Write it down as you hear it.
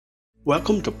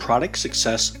Welcome to Product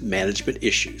Success Management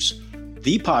Issues,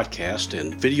 the podcast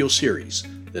and video series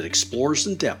that explores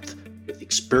in depth with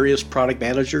experienced product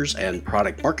managers and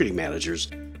product marketing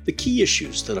managers the key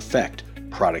issues that affect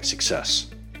product success.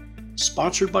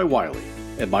 Sponsored by Wiley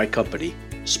and my company,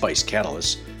 Spice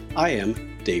Catalyst, I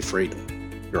am Dave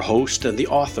Fradin, your host and the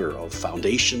author of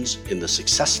Foundations in the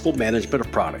Successful Management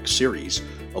of Products series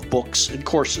of books and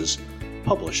courses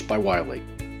published by Wiley.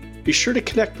 Be sure to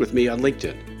connect with me on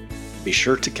LinkedIn. Be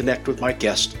sure to connect with my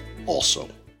guest also.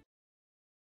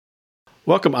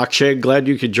 Welcome, Akshay. Glad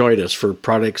you could join us for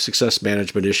Product Success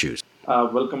Management Issues.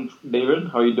 Welcome, David.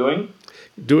 How are you doing?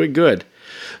 Doing good.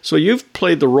 So you've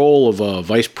played the role of a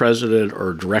vice president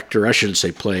or director. I shouldn't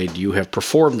say played. You have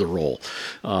performed the role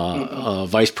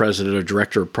vice president or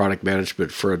director of product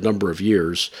management for a number of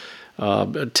years.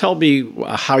 Tell me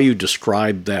how you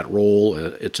describe that role,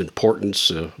 its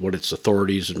importance, what its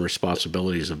authorities and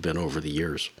responsibilities have been over the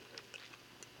years.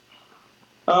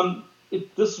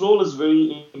 This role is a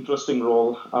very interesting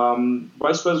role.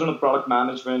 Vice President of Product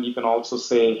Management, you can also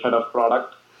say head of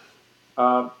product.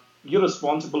 You're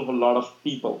responsible for a lot of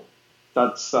people.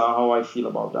 That's how I feel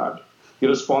about that. You're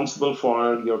responsible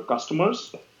for your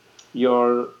customers,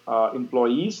 your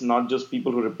employees, not just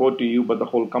people who report to you, but the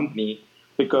whole company,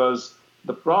 because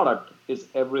the product is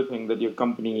everything that your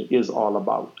company is all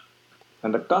about.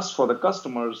 And for the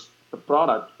customers, the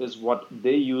product is what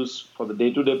they use for the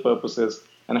day-to-day purposes,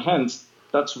 and hence,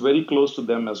 that's very close to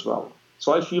them as well.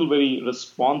 So I feel very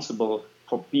responsible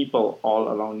for people all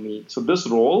around me. So this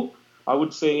role, I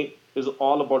would say, is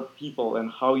all about people and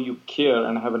how you care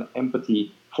and have an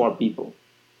empathy for people.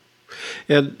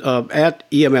 And at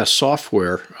EMS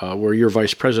Software, where you're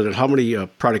vice president, how many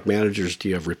product managers do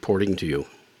you have reporting to you?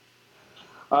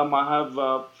 I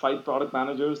have 5 product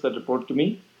managers that report to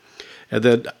me. And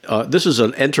then this is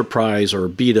an enterprise or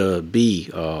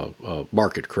B2B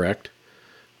market, correct?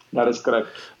 That is correct.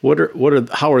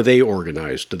 How are they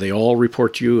organized? Do they all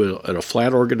report to you at a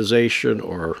flat organization,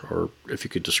 or if you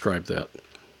could describe that?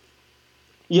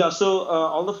 Yeah, so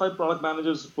all the 5 product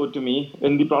managers report to me.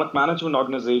 In the product management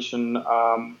organization,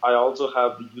 I also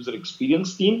have the user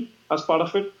experience team as part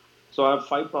of it. So I have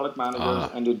 5 product managers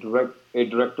and a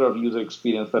director of user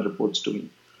experience that reports to me.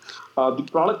 The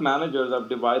product managers I've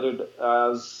divided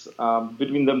as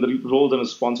between them the roles and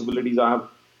responsibilities. I have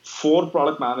 4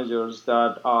 product managers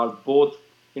that are both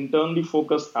internally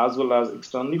focused as well as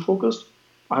externally focused.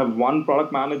 I have 1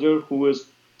 product manager who is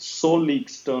solely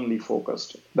externally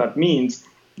focused. That means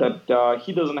that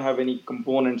he doesn't have any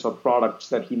components or products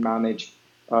that he manages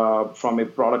from a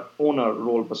product owner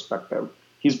role perspective.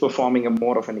 He's performing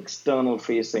more of an external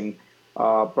facing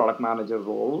product manager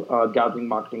role, gathering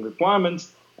marketing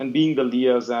requirements and being the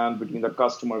liaison between the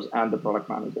customers and the product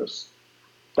managers.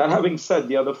 That having said,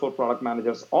 the other 4 product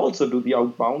managers also do the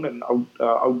outbound and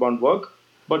outbound work,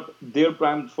 but their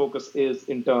prime focus is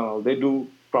internal. They do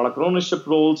product ownership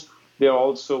roles. They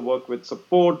also work with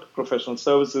support, professional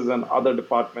services, and other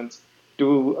departments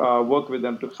to work with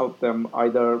them to help them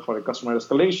either for a customer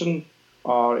escalation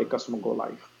or a customer go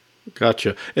live.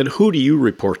 Gotcha. And who do you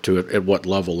report to at what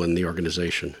level in the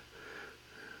organization?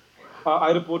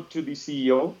 I report to the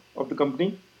CEO of the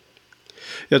company.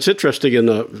 It's interesting,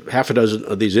 in half a dozen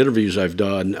of these interviews I've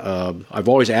done, I've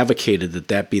always advocated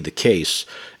that be the case.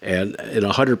 And in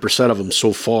 100% of them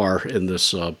so far in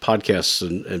this podcast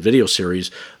and video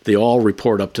series, they all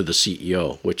report up to the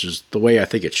CEO, which is the way I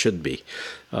think it should be.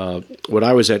 When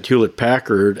I was at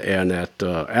Hewlett-Packard and at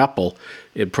Apple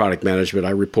in product management,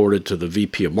 I reported to the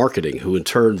VP of marketing, who in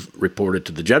turn reported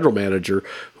to the general manager,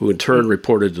 who in turn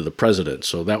reported to the president.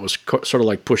 So that was sort of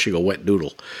like pushing a wet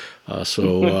noodle. One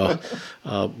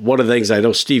of the things I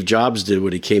know Steve Jobs did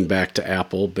when he came back to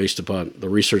Apple, based upon the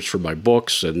research from my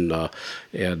books and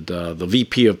the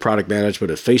VP of product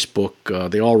management at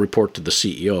Facebook, they all report to the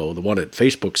CEO. The one at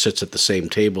Facebook sits at the same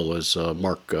table as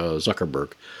Mark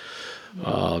Zuckerberg.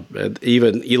 And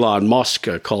even Elon Musk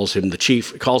calls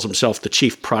himself the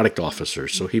chief product officer.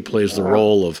 So he plays the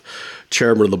role of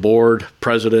chairman of the board,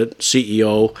 president,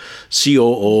 CEO,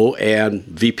 COO, and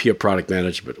VP of product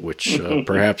management, which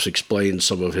perhaps explains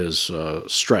some of his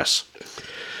stress.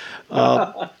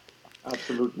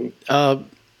 Absolutely.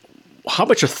 How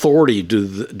much authority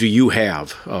do you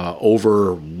have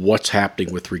over what's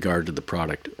happening with regard to the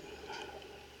product?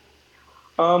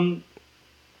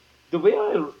 The way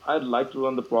I'd like to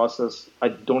run the process, I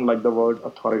don't like the word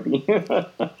authority.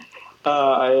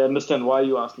 I understand why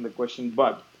you're asking the question,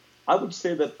 but I would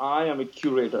say that I am a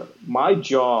curator. My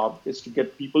job is to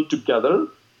get people together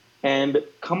and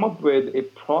come up with a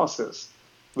process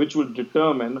which will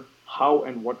determine how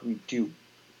and what we do.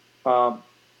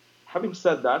 having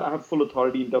said that, I have full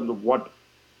authority in terms of what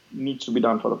needs to be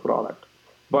done for the product.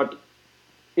 But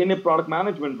in a product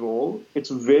management role, it's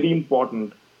very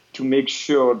important to make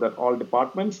sure that all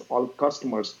departments, all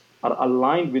customers are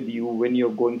aligned with you when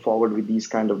you're going forward with these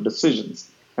kind of decisions.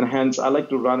 And hence, I like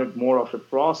to run it more of a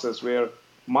process where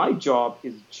my job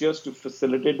is just to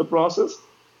facilitate the process,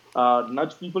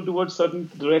 nudge people towards certain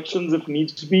directions if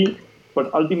needs to be,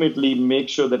 but ultimately make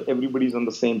sure that everybody's on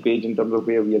the same page in terms of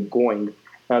where we are going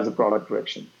as a product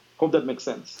direction. Hope that makes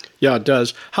sense. Yeah, it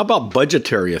does. How about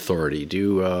budgetary authority?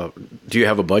 Do you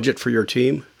have a budget for your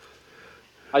team?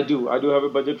 I do. I do have a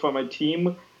budget for my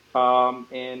team.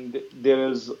 And there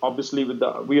is obviously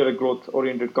we are a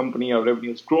growth-oriented company, our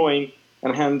revenue is growing,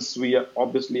 and hence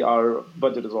obviously our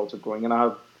budget is also growing. And I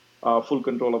have full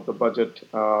control of the budget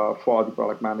for the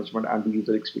product management and the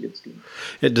user experience team.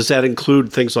 Does that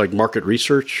include things like market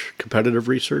research, competitive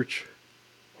research?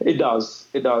 It does.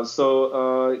 It does.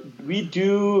 So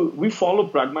we follow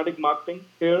pragmatic marketing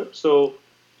here. So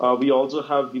we also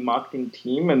have the marketing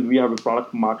team, and we have a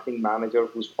product marketing manager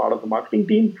who's part of the marketing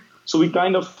team. So we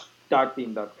kind of tag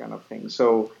team that kind of thing.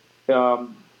 So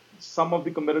some of the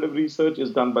competitive research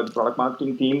is done by the product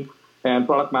marketing team, and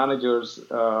product managers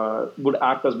would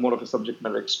act as more of a subject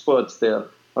matter experts there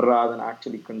rather than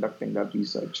actually conducting that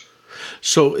research.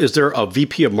 So is there a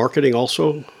VP of marketing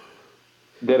also?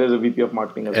 There is a VP of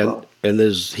marketing as well. And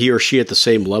is he or she at the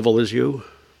same level as you?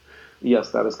 Yes,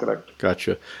 that is correct.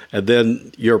 Gotcha. And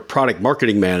then your product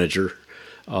marketing manager,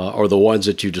 or the ones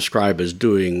that you describe as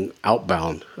doing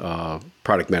outbound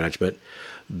product management,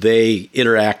 they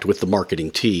interact with the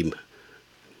marketing team.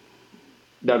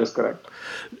 That is correct.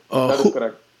 That is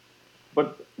correct.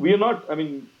 But we are not,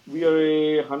 we are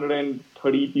a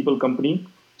 130 people company.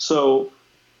 So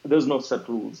there's no set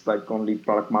rules, like only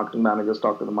product marketing managers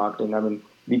talk to the marketing.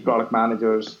 The product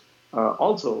managers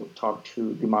also talk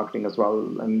to the marketing as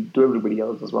well and to everybody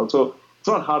else as well. So it's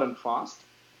not hard and fast,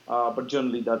 but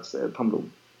generally that's a thumb rule.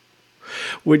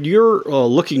 When you're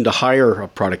looking to hire a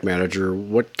product manager,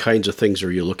 what kinds of things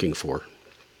are you looking for?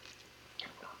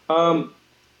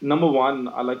 Number one,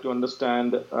 I like to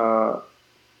understand that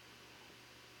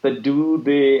do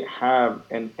they have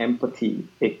an empathy,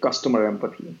 a customer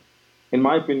empathy? In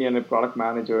my opinion, a product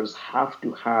managers have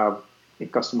to have a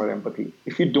customer empathy.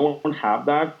 If you don't have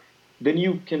that, then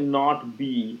you cannot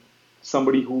be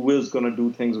somebody who is going to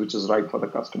do things which is right for the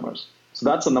customers. So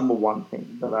that's the number one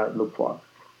thing that I look for.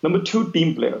 Number two,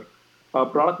 team player. A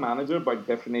product manager, by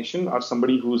definition, are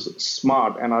somebody who's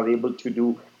smart and are able to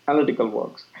do analytical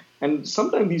works. And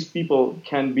sometimes these people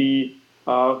can be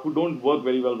who don't work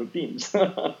very well with teams.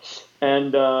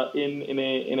 And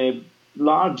in a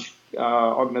large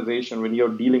organization, when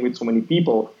you're dealing with so many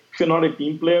people, if you're not a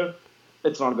team player,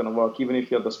 it's not going to work, even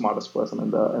if you're the smartest person in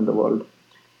the world.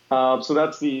 So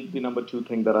that's the number two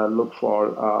thing that I look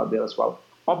for there as well.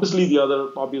 Obviously, the other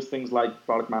obvious things like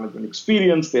product management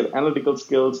experience, their analytical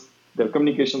skills, their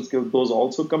communication skills, those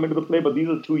also come into the play. But these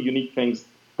are two unique things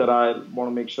that I want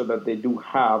to make sure that they do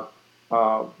have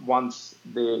once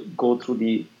they go through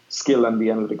the skill and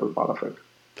the analytical part of it.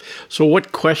 So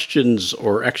what questions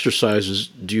or exercises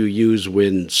do you use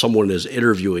when someone is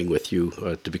interviewing with you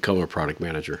to become a product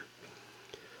manager?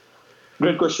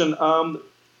 Great question.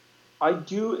 I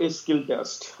do a skill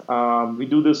test. We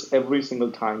do this every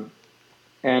single time.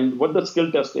 And what the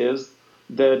skill test is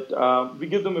that we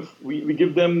tell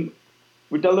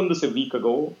them this a week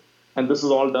ago, and this is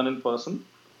all done in person.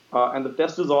 And the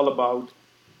test is all about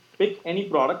pick any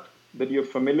product that you're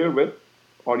familiar with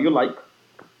or you like,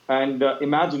 and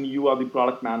imagine you are the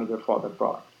product manager for that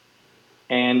product.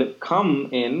 And come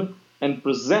in and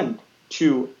present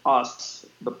to us,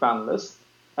 the panelists,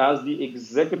 as the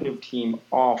executive team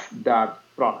of that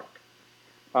product.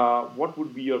 What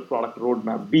would be your product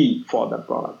roadmap be for that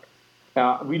product?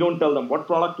 We don't tell them what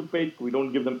product to pick. We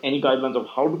don't give them any guidelines of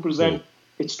how to present.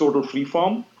 It's total free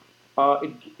form.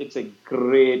 It's a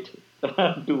great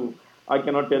tool. I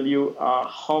cannot tell you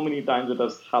how many times it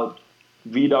has helped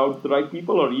weed out the right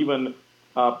people or even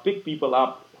pick people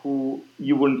up who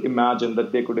you wouldn't imagine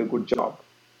that they could do a good job.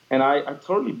 And I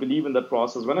thoroughly believe in that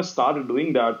process. When I started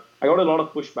doing that, I got a lot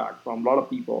of pushback from a lot of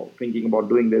people thinking about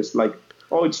doing this. Like,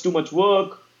 oh, it's too much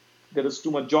work. There is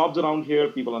too much jobs around here.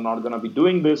 People are not going to be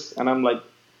doing this. And I'm like,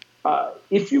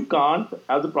 if you can't,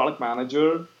 as a product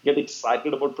manager, get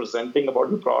excited about presenting about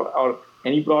your product or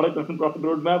any product on the product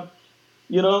roadmap,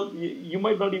 you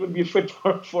might not even be a fit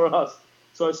for us.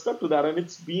 So I stuck to that, and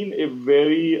it's been a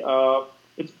very,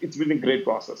 it's been a great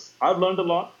process. I've learned a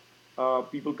lot.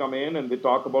 People come in and they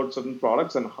talk about certain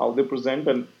products and how they present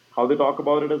and how they talk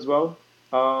about it as well.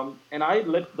 And I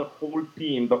let the whole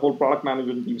team, the whole product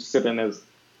management team sit in as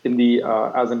in the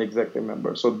as an executive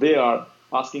member. So they are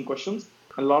asking questions.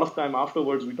 And a lot of time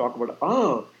afterwards, we talk about,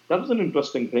 that was an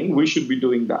interesting thing. We should be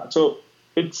doing that. So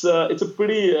it's a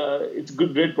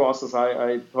great process.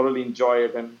 I thoroughly enjoy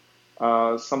it, and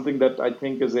something that I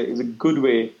think is a good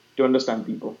way to understand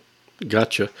people.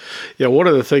 Gotcha. Yeah, one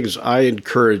of the things I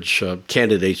encourage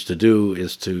candidates to do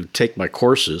is to take my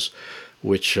courses,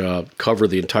 which cover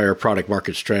the entire product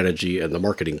market strategy and the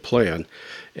marketing plan.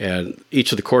 And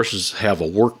each of the courses have a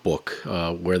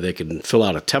workbook where they can fill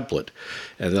out a template.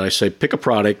 And then I say, pick a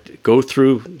product, go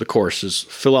through the courses,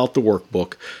 fill out the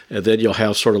workbook, and then you'll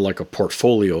have sort of like a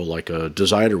portfolio like a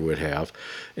designer would have.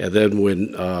 And then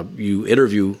when you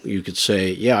interview, you could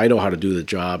say, yeah, I know how to do the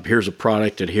job. Here's a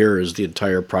product, and here is the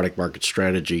entire product market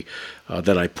strategy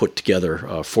that I put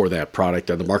together for that product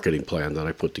and the marketing plan that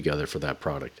I put together for that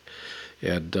product.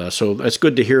 And so it's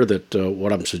good to hear that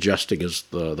what I'm suggesting is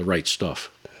the right stuff.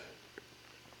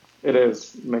 It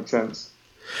is. Makes sense.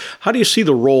 How do you see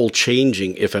the role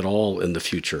changing, if at all, in the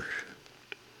future?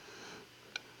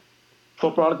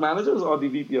 For product managers or the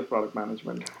VP of product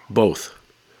management? Both.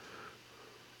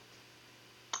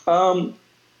 It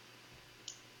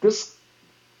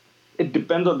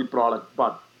depends on the product,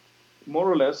 but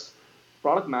more or less,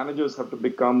 product managers have to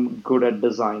become good at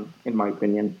design, in my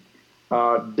opinion.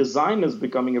 Design is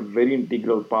becoming a very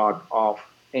integral part of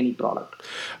any product.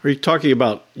 Are you talking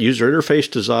about user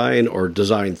interface design or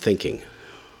design thinking?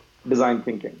 Design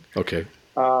thinking. Okay.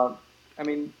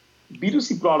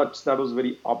 B2C products, that was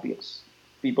very obvious.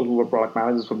 People who were product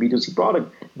managers for B2C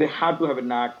product, they had to have a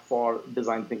knack for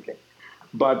design thinking.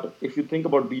 But if you think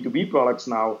about B2B products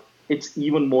now, it's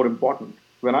even more important.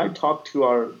 When I talk to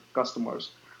our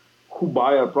customers who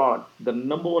buy our product, the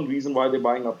number one reason why they're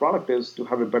buying our product is to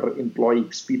have a better employee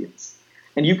experience.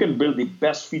 And you can build the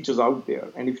best features out there.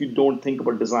 And if you don't think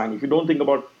about design, if you don't think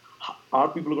about are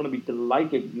people going to be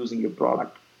delighted using your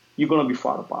product, you're going to be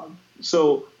far apart.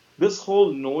 So this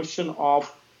whole notion of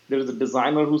there is a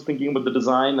designer who's thinking about the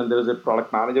design and there is a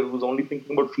product manager who's only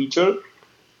thinking about feature,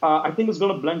 I think it's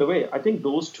going to blend away. I think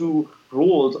those two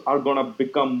roles are going to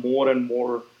become more and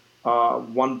more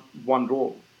one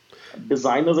role.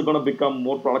 Designers are going to become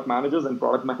more product managers and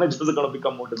product managers are going to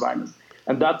become more designers.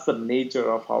 And that's the nature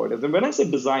of how it is. And when I say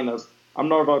designers, I'm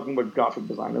not talking about graphic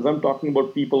designers. I'm talking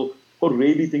about people who are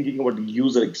really thinking about the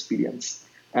user experience.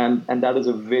 And that is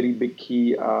a very big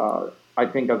key, I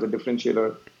think, as a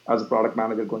differentiator as a product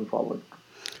manager going forward.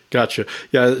 Gotcha.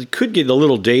 Yeah, it could get a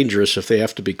little dangerous if they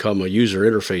have to become a user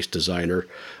interface designer.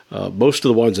 Most of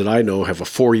the ones that I know have a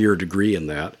 4-year degree in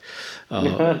that.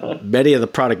 Many of the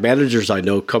product managers I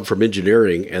know come from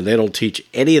engineering, and they don't teach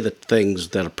any of the things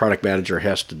that a product manager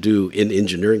has to do in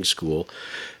engineering school.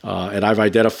 And I've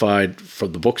identified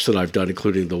from the books that I've done,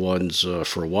 including the ones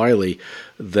for Wiley,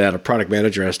 that a product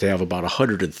manager has to have about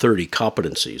 130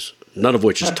 competencies, none of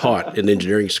which is taught in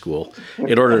engineering school,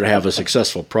 in order to have a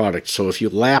successful product. So if you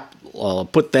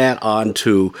put that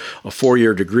onto a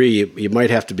 4-year degree, you might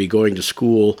have to be going to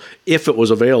school, if it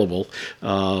was available,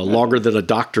 longer than a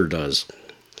doctor does.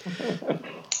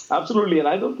 Absolutely. And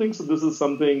I don't think so. This is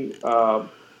something,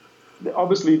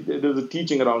 obviously, there's a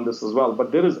teaching around this as well,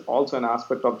 but there is also an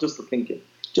aspect of just the thinking,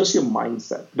 just your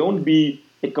mindset. Don't be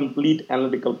a complete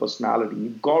analytical personality.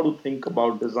 You've got to think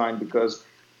about design, because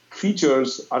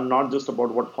features are not just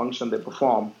about what function they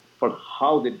perform, but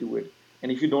how they do it.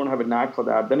 And if you don't have a knack for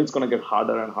that, then it's going to get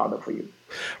harder and harder for you.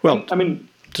 Well,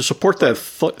 to support that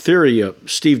theory,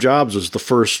 Steve Jobs was the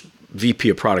first VP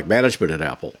of product management at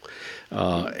Apple.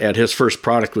 And his first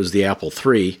product was the Apple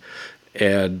III.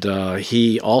 And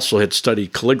he also had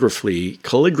studied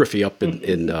calligraphy up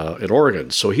in Oregon.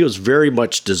 So he was very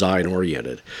much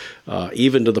design-oriented,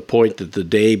 even to the point that the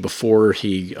day before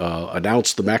he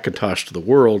announced the Macintosh to the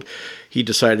world, he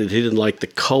decided he didn't like the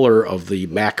color of the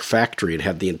Mac factory and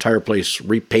had the entire place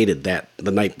repainted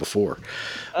the night before.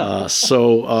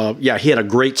 He had a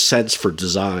great sense for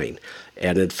design.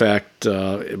 And in fact,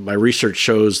 my research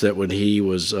shows that when he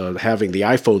was having the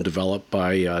iPhone developed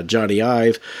by Johnny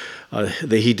Ive,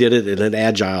 he did it in an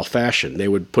agile fashion. They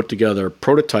would put together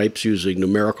prototypes using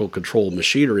numerical control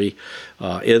machinery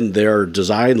in their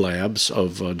design labs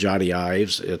of Johnny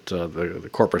Ives at the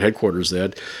corporate headquarters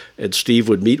then. And Steve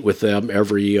would meet with them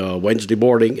every Wednesday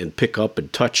morning and pick up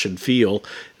and touch and feel,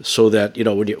 so that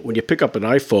when you pick up an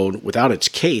iPhone without its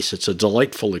case, it's a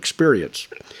delightful experience.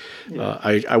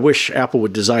 I wish Apple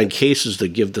would design cases that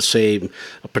give the same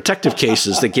protective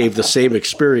cases that gave the same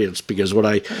experience, because when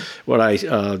I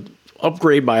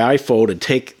upgrade my iPhone and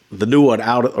take the new one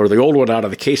out or the old one out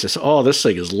of the case and say, "Oh, this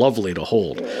thing is lovely to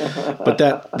hold." But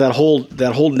that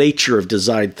whole nature of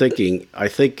design thinking, I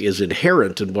think, is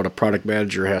inherent in what a product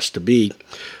manager has to be,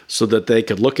 so that they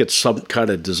can look at some kind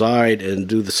of design and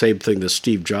do the same thing that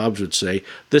Steve Jobs would say: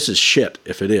 "This is shit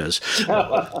if it is,"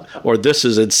 or "This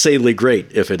is insanely great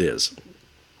if it is."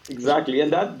 Exactly,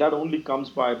 and that only comes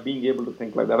by being able to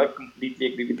think like that. I completely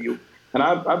agree with you. And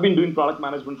I've been doing product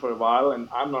management for a while, and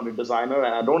I'm not a designer,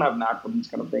 and I don't have knack for these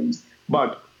kind of things.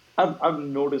 But I've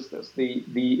noticed this.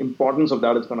 The importance of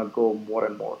that is going to go more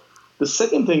and more. The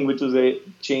second thing, which is a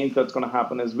change that's going to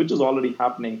happen, which is already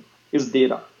happening, is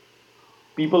data.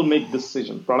 People make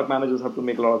decisions. Product managers have to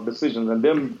make a lot of decisions, and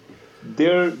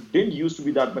there didn't used to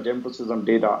be that much emphasis on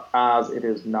data as it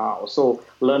is now. So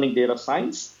learning data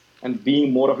science and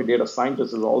being more of a data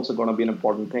scientist is also going to be an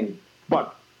important thing.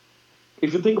 But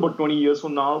if you think about 20 years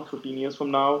from now, 15 years from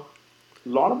now, a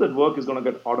lot of that work is going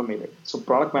to get automated. So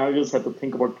product managers have to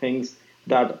think about things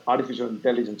that artificial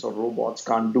intelligence or robots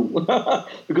can't do.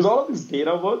 Because all of this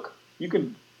data work, you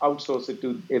can outsource it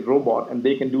to a robot, and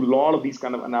they can do a lot of these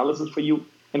kind of analysis for you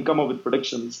and come up with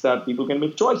predictions that people can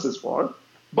make choices for.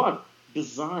 But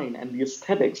design and the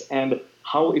aesthetics and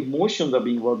how emotions are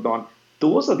being worked on,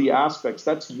 those are the aspects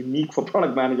that's unique for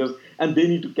product managers, and they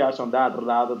need to catch on that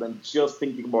rather than just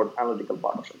thinking about analytical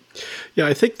part of it. Yeah,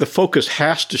 I think the focus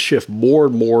has to shift more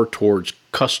and more towards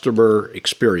customer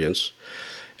experience.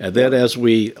 And then as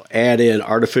we add in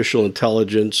artificial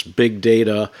intelligence, big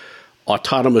data,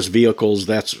 autonomous vehicles,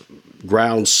 that's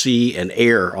ground, sea, and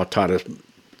air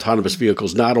autonomous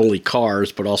vehicles, not only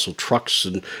cars, but also trucks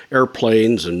and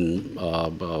airplanes and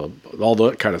all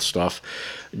that kind of stuff.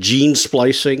 Gene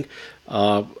splicing.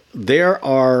 There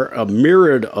are a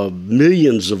myriad of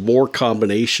millions of more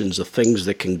combinations of things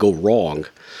that can go wrong.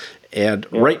 And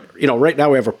right now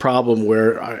we have a problem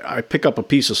where I pick up a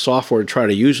piece of software and try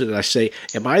to use it, and I say,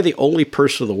 "Am I the only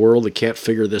person in the world that can't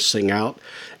figure this thing out?"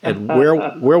 And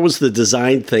where was the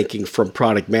design thinking from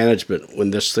product management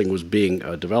when this thing was being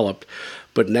developed?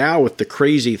 But now with the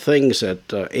crazy things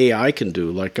that AI can do,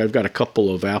 like I've got a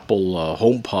couple of Apple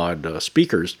HomePod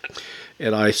speakers,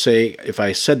 and I say, if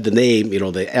I said the name,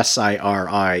 the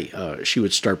SIRI, she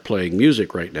would start playing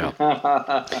music right now.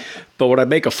 But when I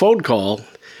make a phone call,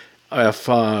 if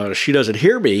she doesn't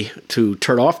hear me to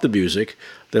turn off the music,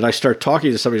 then I start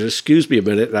talking to somebody, "Excuse me a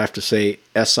minute," and I have to say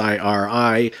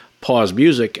SIRI, pause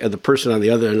music, and the person on the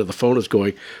other end of the phone is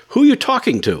going, "Who are you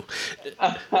talking to?"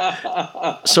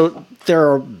 So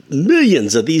there are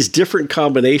millions of these different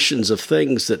combinations of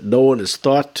things that no one has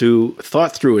thought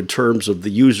through in terms of the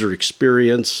user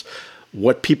experience,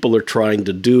 what people are trying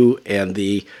to do, and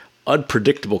the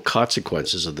unpredictable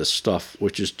consequences of this stuff,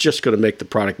 which is just going to make the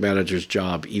product manager's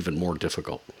job even more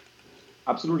difficult.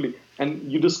 Absolutely.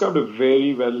 And you described a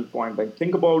very valid point. Like,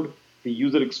 think about the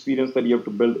user experience that you have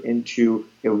to build into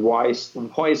a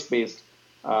voice-based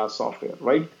software,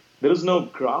 right? There is no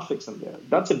graphics in there.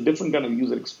 That's a different kind of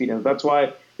user experience. That's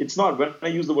why it's not, when I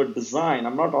use the word design,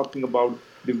 I'm not talking about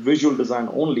the visual design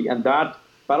only. And that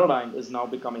paradigm is now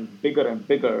becoming bigger and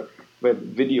bigger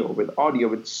with video, with audio,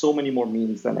 with so many more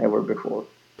means than ever before.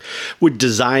 Would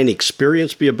design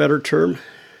experience be a better term?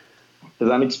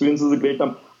 Design experience is a great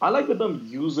term. I like the term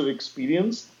user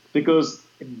experience because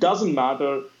it doesn't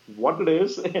matter what it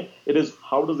is. It is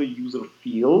how does a user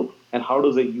feel and how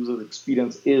does a user's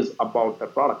experience is about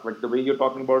that product. Like the way you're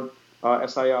talking about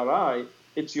SIRI,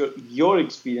 it's your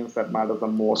experience that matters the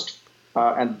most.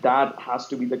 And that has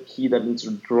to be the key that needs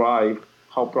to drive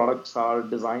how products are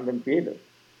designed and created.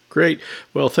 Great.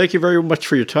 Well, thank you very much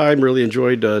for your time. Really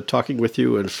enjoyed talking with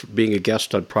you and being a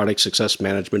guest on Product Success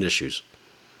Management Issues.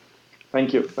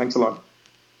 Thank you. Thanks a lot.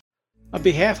 On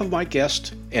behalf of my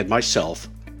guest and myself,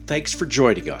 thanks for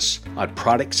joining us on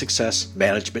Product Success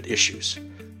Management Issues.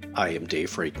 I am Dave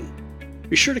Freighton.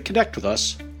 Be sure to connect with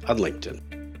us on LinkedIn.